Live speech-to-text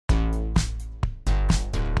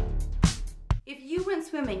you went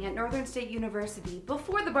swimming at Northern State University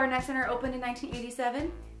before the Barnett Center opened in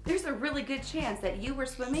 1987, there's a really good chance that you were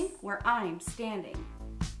swimming where I'm standing.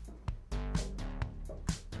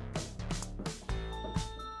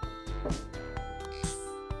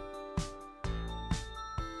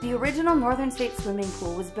 The original Northern State swimming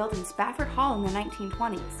pool was built in Spafford Hall in the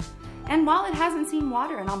 1920s. And while it hasn't seen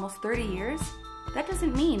water in almost 30 years, that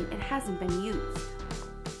doesn't mean it hasn't been used.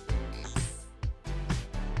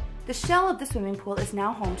 The shell of the swimming pool is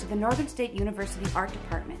now home to the Northern State University Art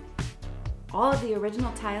Department. All of the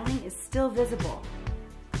original tiling is still visible.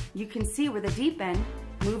 You can see where the deep end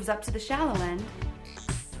moves up to the shallow end,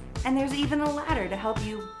 and there's even a ladder to help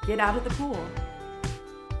you get out of the pool.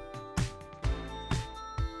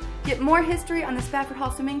 Get more history on the Spafford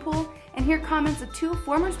Hall swimming pool and hear comments of two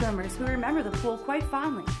former swimmers who remember the pool quite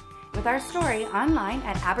fondly with our story online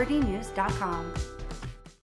at aberdeennews.com.